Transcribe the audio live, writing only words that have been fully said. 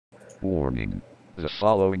Warning. The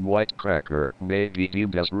following white cracker may be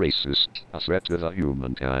deemed as racist, a threat to the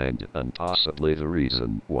humankind, and possibly the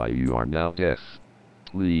reason why you are now deaf.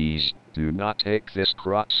 Please, do not take this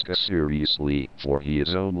Krotska seriously, for he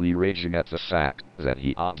is only raging at the fact that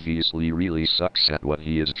he obviously really sucks at what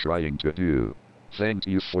he is trying to do. Thank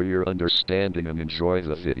you for your understanding and enjoy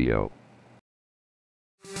the video.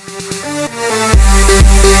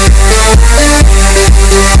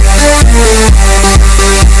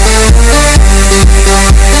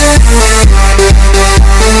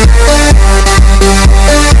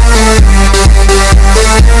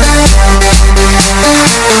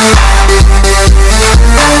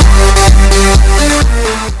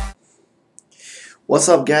 What's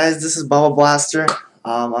up, guys? This is Bubba Blaster.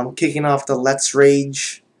 I'm kicking off the Let's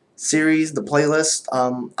Rage series, the playlist.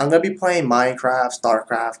 I'm gonna be playing Minecraft,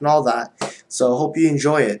 StarCraft, and all that. So hope you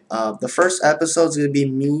enjoy it. The first episode is gonna be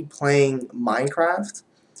me playing Minecraft.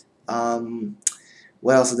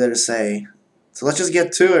 What else is there to say? So let's just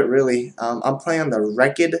get to it. Really, I'm playing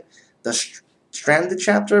the Stranded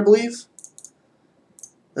chapter, I believe.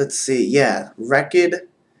 Let's see. Yeah, Wrecked,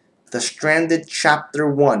 the Stranded chapter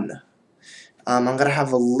 1. I'm going to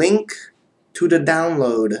have a link to the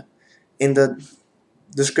download in the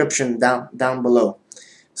description down below.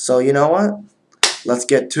 So you know what? Let's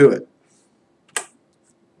get to it.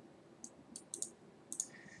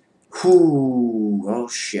 Whew, oh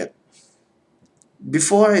shit.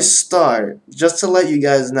 Before I start, just to let you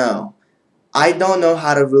guys know, I don't know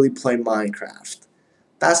how to really play Minecraft.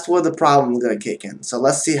 That's where the problem is going to kick in. So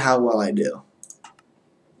let's see how well I do.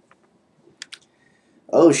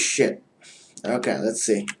 Oh shit. Okay, let's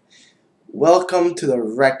see. Welcome to the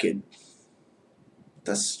Wrecked,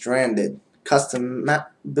 the Stranded, custom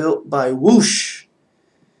map built by Whoosh,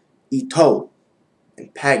 Ito,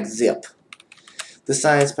 and PagZip.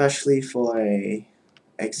 Designed especially for a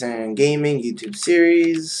XN Gaming YouTube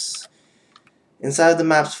series. Inside the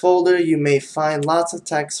maps folder, you may find lots of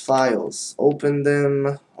text files. Open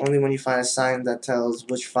them only when you find a sign that tells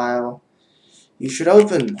which file you should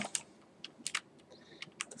open.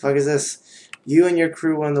 The fuck is this? You and your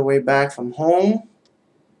crew on the way back from home.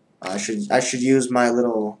 I should use my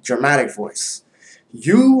little dramatic voice.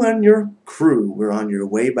 You and your crew were on your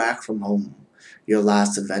way back from home. Your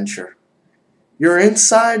last adventure. You're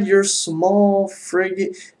inside your small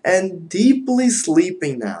frigate and deeply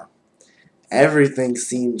sleeping now. Everything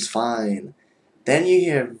seems fine. Then you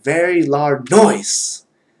hear a very loud noise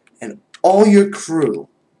and all your crew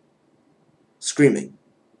screaming.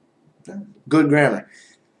 Good grammar.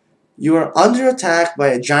 You are under attack by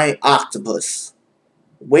a giant octopus.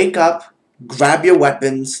 Wake up, grab your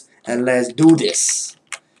weapons, and let's do this.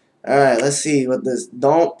 Alright, let's see what this.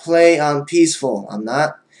 Don't play on peaceful. I'm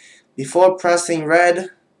not. Before pressing red.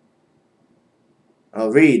 Oh,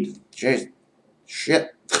 read. Jeez.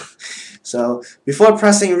 Shit. So, before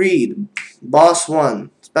pressing read, boss 1.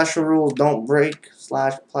 Special rules don't break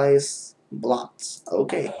 / place blocks.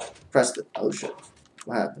 Okay. Pressed it. Oh shit.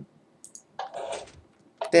 What happened?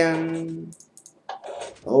 Then.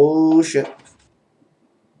 Oh shit.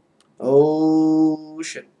 Oh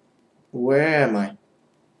shit. Where am I?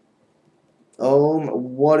 Oh,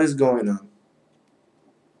 what is going on?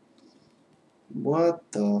 What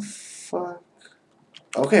the fuck?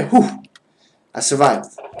 Okay, whew. I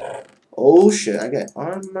survived. Oh shit, I got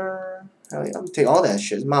armor. Hell yeah, I'm gonna take all that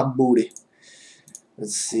shit. It's my booty.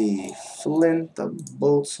 Let's see. Flint, the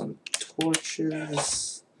bolts, some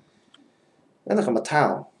torches. And look, I'm a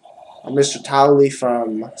towel. I'm Mr. Towley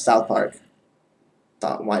from South Park.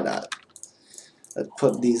 Thought, why not? Let's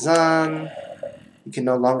put these on. You can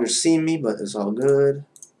no longer see me, but it's all good.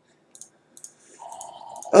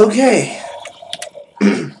 Okay.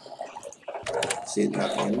 See,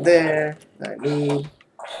 nothing in there that I need.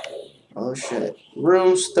 Oh shit.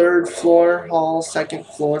 Rooms, 3rd floor, hall, 2nd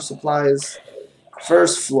floor, supplies,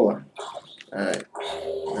 1st floor. Alright.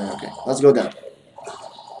 Okay, let's go down.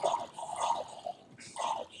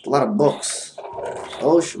 A lot of books.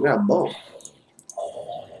 Oh shit, we got a bow.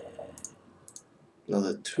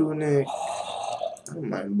 Another tunic. I don't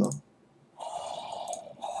mind bow.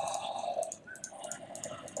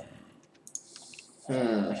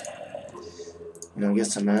 You know, get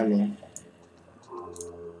some ammo.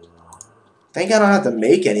 Think I don't have to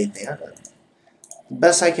make anything. The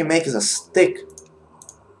best I can make is a stick.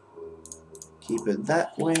 Keep it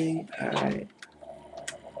that way. Alright.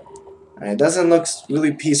 Alright, it doesn't look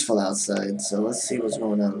really peaceful outside, so let's see what's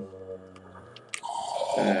going on.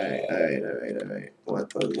 Alright.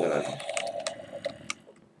 What's going on?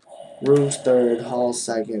 Rooms 3rd, hall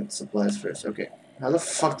 2nd, supplies 1st. Okay. How the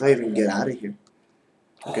fuck do I even get out of here?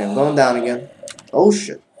 Okay, I'm going down again. Oh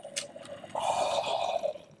shit.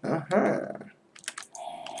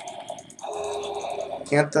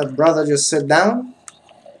 Can't the brother just sit down?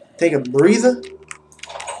 Take a breather?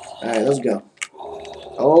 Alright, let's go.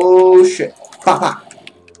 Oh shit. Pa pa.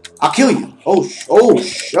 I'll kill you. Oh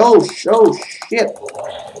shit.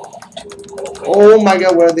 Oh my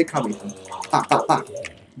god, where are they coming from? Pa pa pa.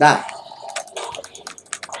 Die.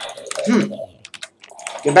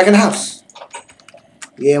 Get back in the house.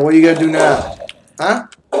 Yeah, what are you gonna do now? Huh?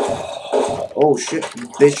 Oh shit,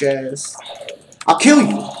 bitch ass. I'll kill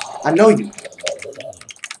you. I know you.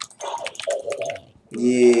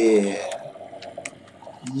 Yeah.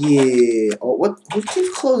 Yeah. Oh, what? Who keeps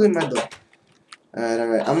closing my door?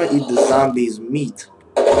 Alright. I'm gonna eat the zombie's meat.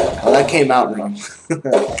 Oh, that came out wrong.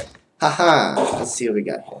 Haha. Let's see what we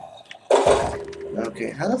got here.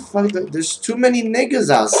 Okay, how the fuck? There's too many niggas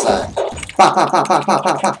outside. Pa pa pa pa pa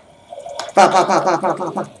pa pa. Pa pa pa pa pa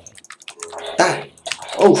pa pa. Die.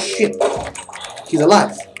 Oh shit. He's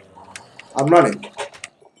alive. I'm running.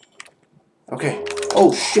 Okay.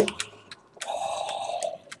 Oh shit.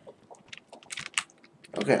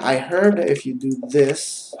 Okay, I heard that if you do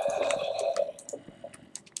this.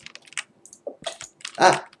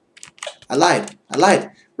 Ah! I lied. I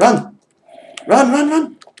lied. Run! Run, run,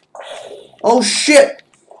 run! Oh shit!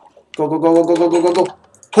 Go, go, go, go, go, go, go, go,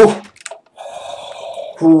 go!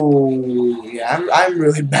 Ooh, yeah, I'm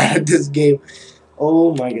really bad at this game.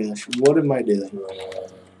 Oh my gosh, what am I doing?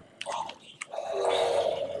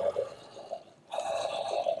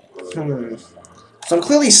 So I'm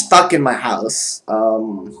clearly stuck in my house.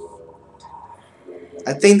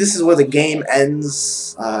 I think this is where the game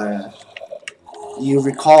ends. You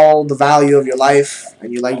recall the value of your life,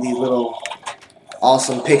 and you like these little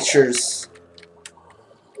awesome pictures.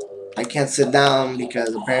 I can't sit down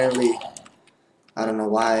because apparently, I don't know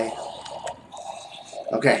why.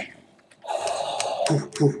 Okay.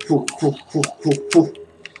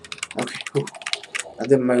 Okay. I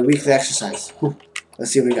did my weekly exercise.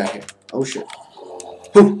 Let's see what we got here. Oh shit.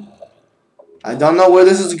 I don't know where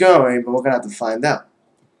this is going, but we're gonna have to find out.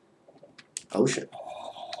 Oh shit.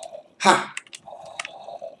 Ha!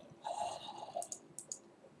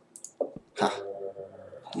 Ha.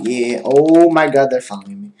 Yeah, oh my god, they're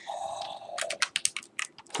following me.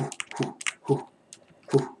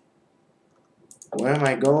 Where am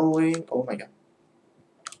I going? Oh my god.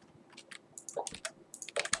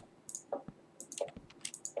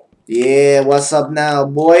 Yeah, what's up now,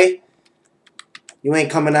 boy? You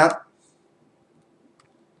ain't coming out.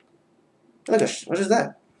 Look at what is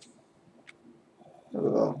that?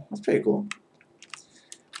 Oh, that's pretty cool.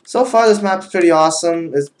 So far, this map's pretty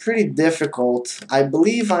awesome. It's pretty difficult. I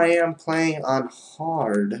believe I am playing on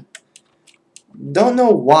hard. Don't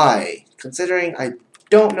know why, considering I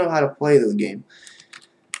don't know how to play this game.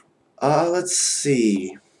 Let's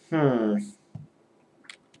see. Can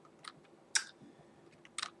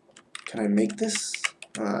I make this?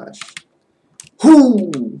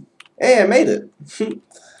 Whoo! Hey, I made it.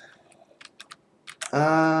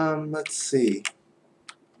 Let's see.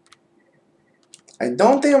 I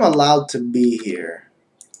don't think I'm allowed to be here.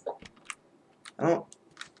 I don't.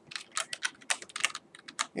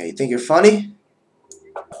 Yeah, you think you're funny?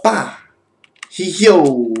 Bah!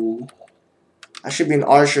 Yo! I should be in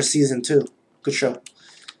Archer Season 2. Good show.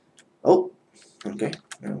 Oh, okay.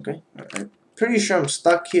 Okay. I'm pretty sure I'm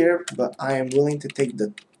stuck here, but I am willing to take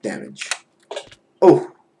the damage.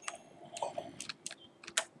 Oh!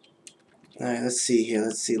 Alright, let's see here.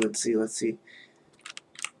 Let's see.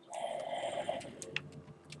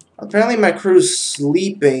 Apparently my crew's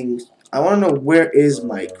sleeping. I want to know where is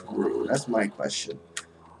my crew. That's my question.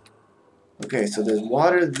 Okay, so there's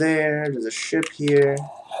water there. There's a ship here.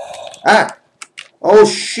 Ah! Oh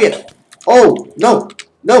shit! Oh no!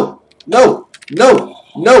 No! No! No!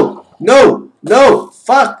 No! No! No!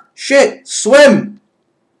 Fuck! Shit! Swim!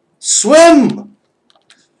 Swim!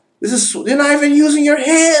 This is. You're not even using your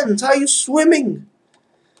hands. How are you swimming?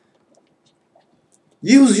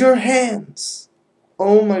 Use your hands.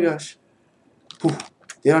 Oh my gosh.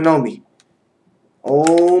 They don't know me.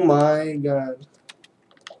 Oh my god.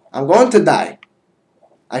 I'm going to die.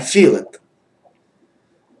 I feel it.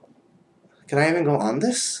 Can I even go on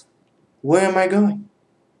this? Where am I going?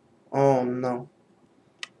 Oh no.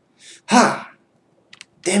 Ha!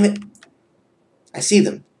 Damn it. I see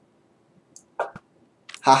them.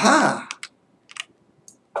 Ha-ha!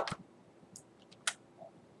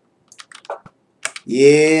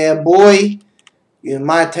 Yeah, boy. You're in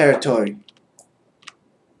my territory.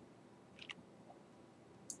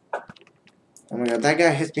 Oh my god, that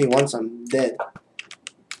guy hits me once, I'm dead.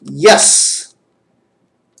 Yes!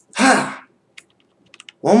 Ha!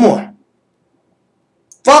 One more.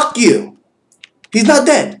 Fuck you! He's not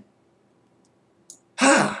dead.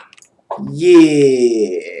 Ha!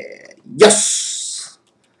 Yeah. Yes.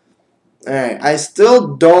 Alright, I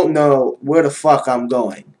still don't know where the fuck I'm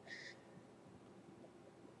going.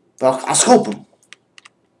 But I'll scope him.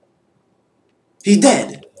 He's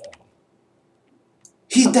dead.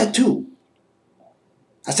 He's dead too.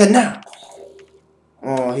 I said now.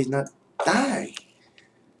 Oh, he's not. Die.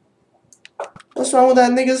 What's wrong with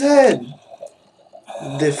that nigga's head?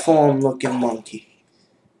 Deformed looking monkey.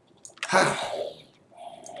 Ha.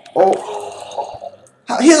 Oh.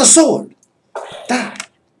 Ha. Here's a sword. Die.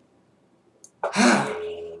 Ha.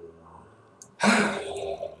 Ha.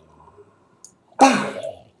 Bah.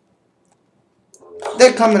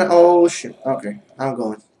 They're coming. Oh shit. Okay, I'm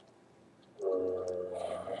going.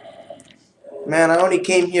 Man, I only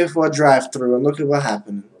came here for a drive-through, and look at what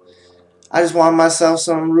happened. I just want myself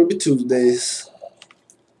some Ruby Tuesdays.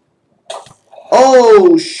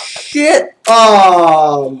 Oh shit!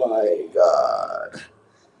 Oh my god!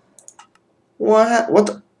 What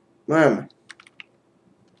the? Where am I?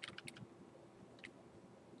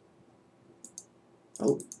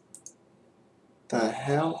 Oh, the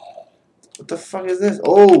hell! What the fuck is this?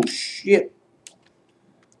 Oh shit!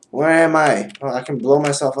 Where am I? Oh, I can blow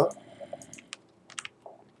myself up.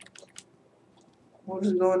 What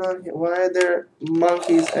is going on here? Why are there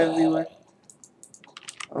monkeys everywhere?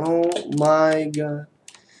 Oh my god.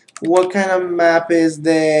 What kind of map is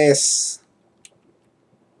this?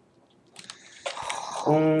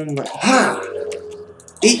 Oh my. Ha!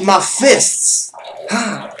 Eat my fists!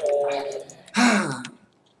 Ha! Ha!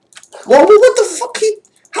 Whoa, what the fuck?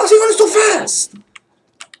 How's he running so fast?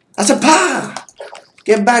 I said, pa!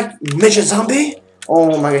 Get back, midget zombie!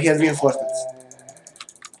 Oh my god, he has reinforcements.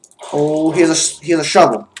 Oh, here's a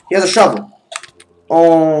shovel. Here's a shovel.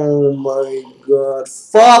 Oh my god.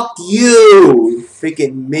 Fuck you!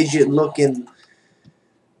 Freaking midget looking,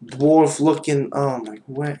 dwarf looking. Oh my,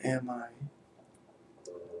 where am I?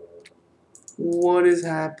 What is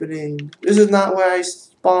happening? This is not where I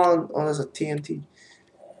spawned. Oh, there's a TNT.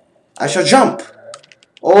 I shall jump.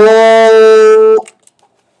 Oh.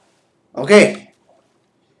 Okay.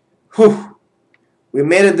 Whew. We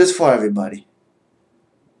made it this far, everybody.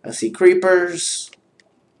 I see creepers.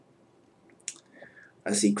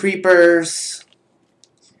 I see creepers.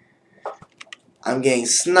 I'm getting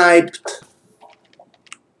sniped.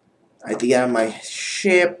 I have to get on my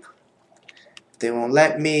ship. They won't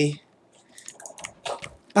let me.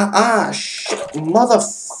 Ah, shit.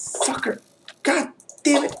 Motherfucker. God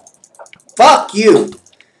damn it. Fuck you.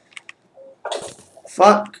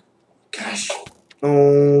 Fuck. Gosh.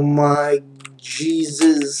 Oh my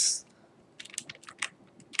Jesus.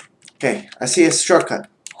 Okay, I see a shortcut.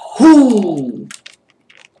 Whoo!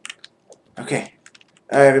 Okay.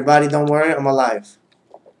 Alright, everybody, don't worry, I'm alive.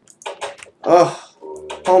 Oh,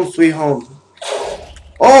 home sweet home.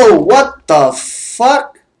 Oh, what the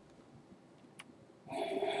fuck?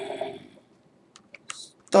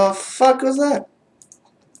 The fuck was that?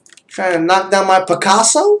 Trying to knock down my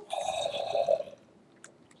Picasso?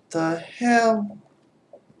 The hell?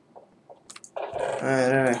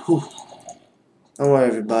 Alright. Whew. Don't worry,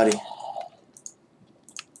 everybody.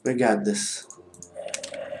 We got this.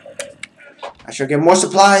 I shall get more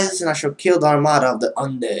supplies, and I shall kill the armada of the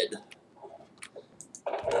undead.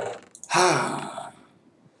 Ha.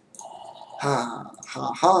 Ha.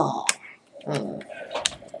 Ha. Ha.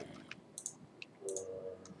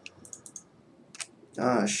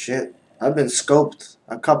 Oh, shit. I've been scoped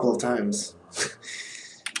a couple of times.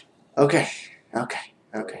 Okay.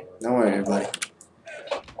 Don't worry, everybody.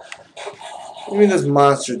 I mean, there's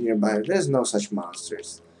monsters nearby. There's no such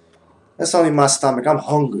monsters. That's only my stomach. I'm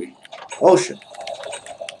hungry. Oh, shit.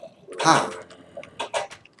 Ha.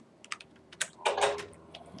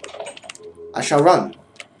 I shall run.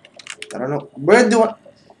 I don't know. Where do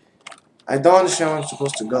I don't understand where I'm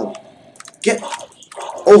supposed to go. Get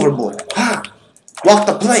overboard. Ha. Walk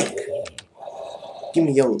the plank. Give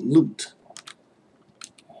me your loot.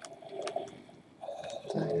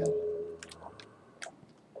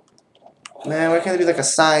 Man, why can't there be like a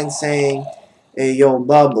sign saying, hey, yo,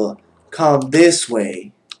 Bubba, come this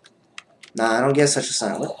way? Nah, I don't get such a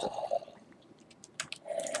sign. What the?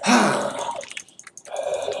 Ha!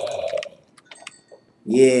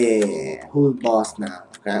 Yeah. Who's boss now?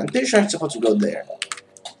 Okay, I'm pretty sure I'm supposed to go there.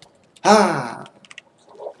 Ha!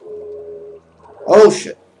 Oh,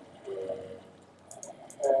 shit.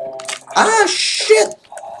 Ah, shit!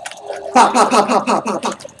 Pop, pop, pop, pop, pop, pop,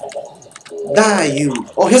 pop. Die, you.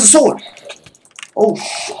 Oh, here's a sword. Oh,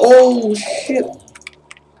 shit.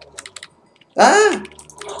 Ah!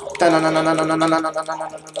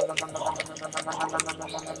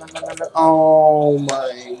 Oh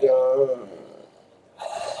my god.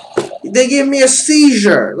 They gave me a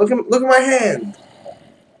seizure. Look at my hand.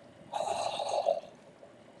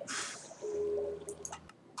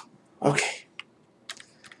 Okay.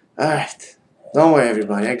 Alright. Don't worry,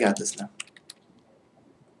 everybody. I got this now.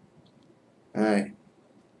 Alright.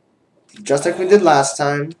 Just like we did last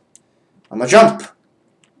time. I'm gonna jump.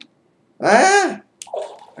 Ah!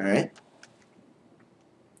 Alright.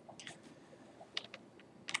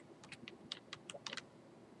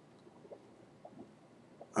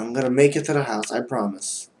 I'm gonna make it to the house, I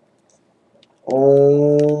promise.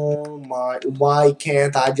 Oh my, why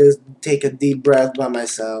can't I just take a deep breath by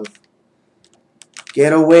myself?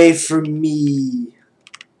 Get away from me.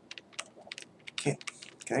 Can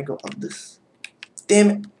I go up this? Damn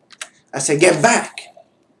it. I said get back.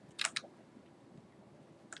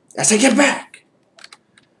 I said get back.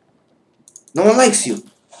 No one likes you.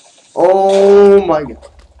 Oh my god.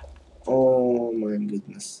 Oh my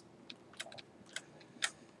goodness.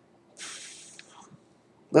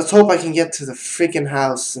 Let's hope I can get to the freaking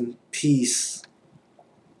house in peace.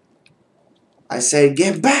 I say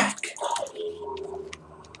get back.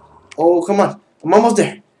 Oh, come on. I'm almost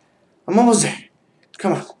there. I'm almost there.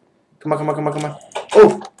 Come on. Come on, come on, come on, come on.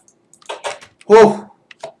 Oh. Oh.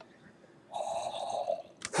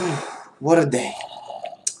 What a day.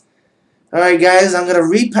 Alright guys, I'm gonna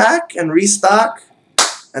repack and restock.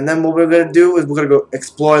 And then what we're gonna do is we're gonna go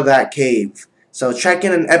explore that cave. So check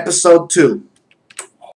in episode 2.